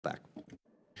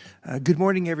Good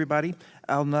morning, everybody.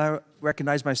 I'll now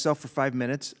recognize myself for 5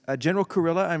 minutes. General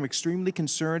Kurilla, I'm extremely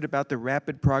concerned about the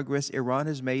rapid progress Iran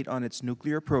has made on its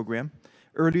nuclear program.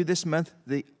 Earlier this month,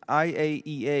 the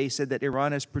IAEA said that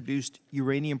Iran has produced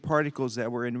uranium particles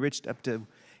that were enriched up to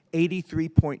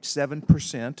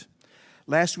 83.7%.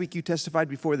 Last week, you testified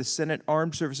before the Senate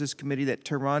Armed Services Committee that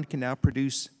Tehran can now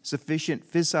produce sufficient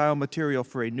fissile material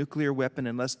for a nuclear weapon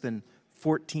in less than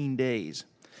 14 days.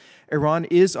 Iran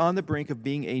is on the brink of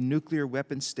being a nuclear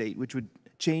weapon state, which would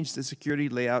change the security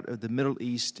layout of the Middle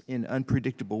East in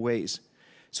unpredictable ways.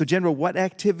 So, General, what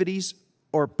activities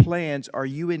or plans are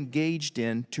you engaged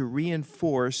in to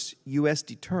reinforce U.S.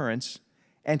 deterrence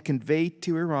and convey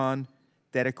to Iran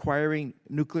that acquiring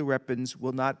nuclear weapons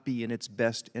will not be in its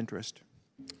best interest?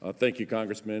 Thank you,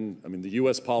 Congressman. I mean, the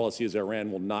U.S. policy is Iran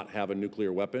will not have a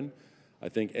nuclear weapon. I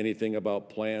think anything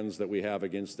about plans that we have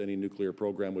against any nuclear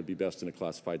program would be best in a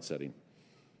classified setting.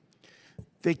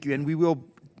 Thank you, and we will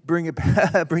bring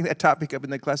that topic up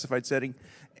in the classified setting.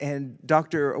 And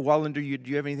Dr. Wallander, do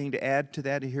you have anything to add to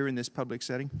that here in this public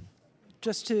setting?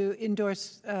 Just to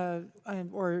endorse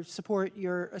or support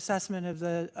your assessment of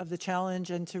the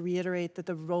challenge, and to reiterate that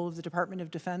the role of the Department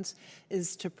of Defense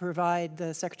is to provide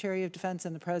the Secretary of Defense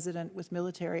and the President with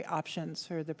military options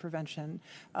for the prevention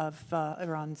of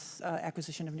Iran's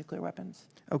acquisition of nuclear weapons.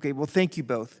 Okay, well, thank you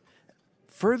both.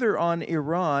 Further on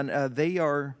Iran, they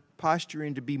are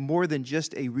posturing to be more than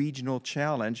just a regional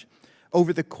challenge.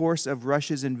 Over the course of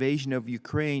Russia's invasion of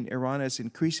Ukraine, Iran has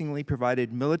increasingly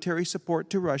provided military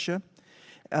support to Russia,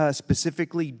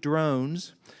 specifically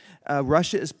drones.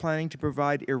 Russia is planning to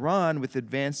provide Iran with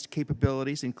advanced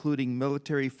capabilities, including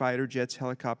military fighter jets,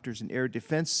 helicopters, and air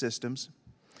defense systems.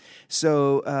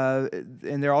 So,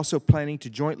 and they're also planning to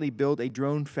jointly build a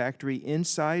drone factory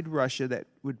inside Russia that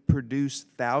would produce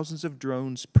thousands of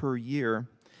drones per year.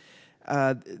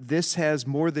 This has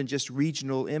more than just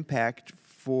regional impact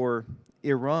for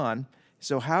Iran.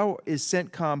 So how is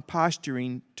CENTCOM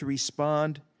posturing to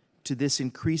respond to this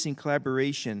increasing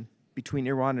collaboration between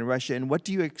Iran and Russia, and what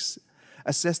do you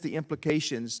assess the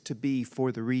implications to be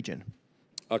for the region?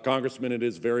 Congressman, it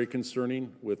is very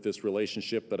concerning with this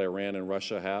relationship that Iran and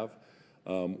Russia have.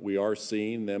 We are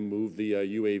seeing them move the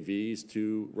UAVs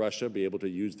to Russia, be able to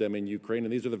use them in Ukraine,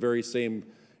 and these are the very same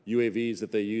UAVs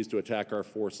that they use to attack our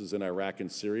forces in Iraq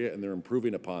and Syria, and they're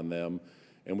improving upon them.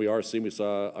 And we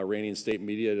saw Iranian state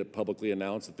media publicly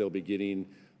announce that they'll be getting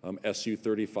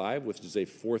Su-35, which is a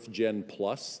fourth-gen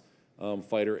plus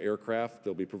fighter aircraft.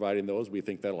 They'll be providing those. We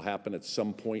think that'll happen at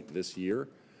some point this year.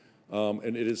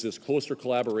 And it is this closer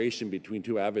collaboration between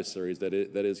two adversaries that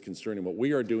is concerning. What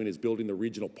we are doing is building the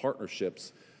regional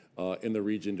partnerships in the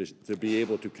region to be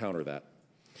able to counter that.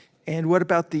 And what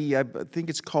about the, I think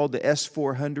it's called the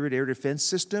S-400 air defense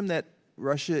system that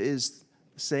Russia is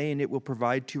saying it will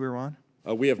provide to Iran?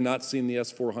 We have not seen the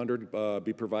S-400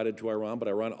 be provided to Iran, but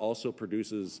Iran also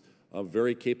produces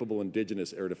very capable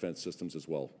indigenous air defense systems as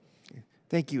well.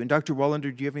 Thank you. And Dr.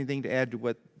 Wallander, do you have anything to add to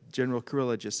what General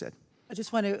Kurilla just said? I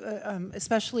just want to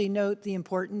especially note the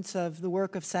importance of the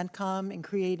work of CENTCOM in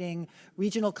creating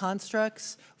regional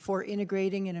constructs for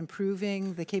integrating and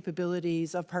improving the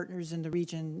capabilities of partners in the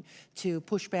region to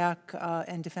push back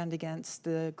and defend against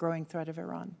the growing threat of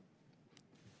Iran.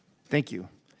 Thank you.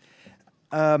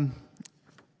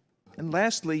 And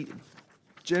lastly,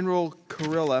 General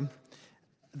Kurilla,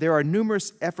 there are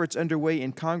numerous efforts underway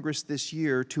in Congress this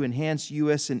year to enhance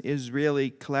U.S. and Israeli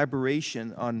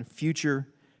collaboration on future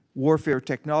warfare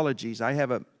technologies. I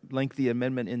have a lengthy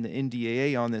amendment in the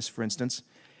NDAA on this, for instance.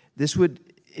 This would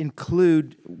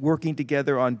include working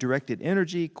together on directed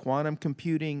energy, quantum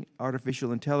computing,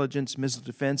 artificial intelligence, missile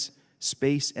defense,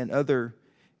 space, and other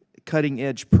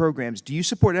cutting-edge programs. Do you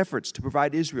support efforts to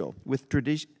provide Israel with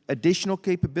additional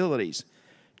capabilities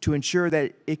to ensure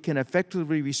that it can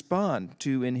effectively respond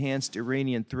to enhanced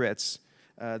Iranian threats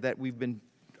that we've been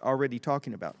already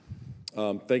talking about?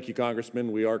 Thank you,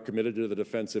 Congressman. We are committed to the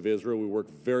defense of Israel. We work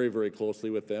very, very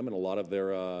closely with them and a lot of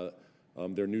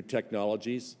their new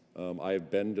technologies. I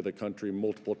have been to the country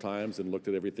multiple times and looked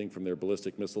at everything from their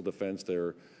ballistic missile defense,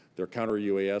 their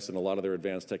counter-UAS, and a lot of their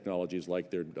advanced technologies like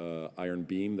their Iron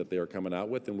Beam that they are coming out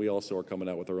with, and we also are coming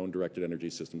out with our own directed energy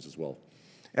systems as well.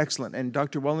 Excellent. And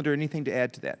Dr. Wallander, anything to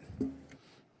add to that?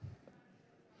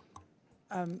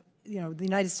 the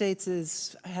United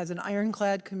States has an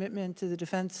ironclad commitment to the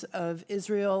defense of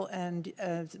Israel, and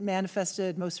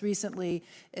manifested most recently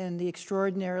in the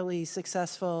extraordinarily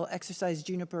successful Exercise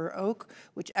Juniper Oak,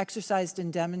 which exercised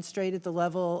and demonstrated the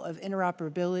level of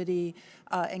interoperability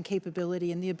and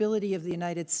capability and the ability of the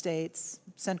United States,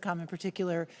 CENTCOM in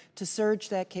particular, to surge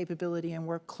that capability and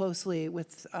work closely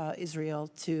with Israel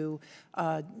to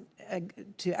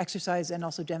exercise and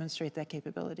also demonstrate that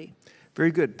capability.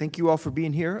 Very good. Thank you all for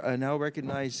being here. I now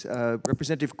recognize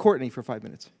Representative Courtney for 5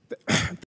 minutes.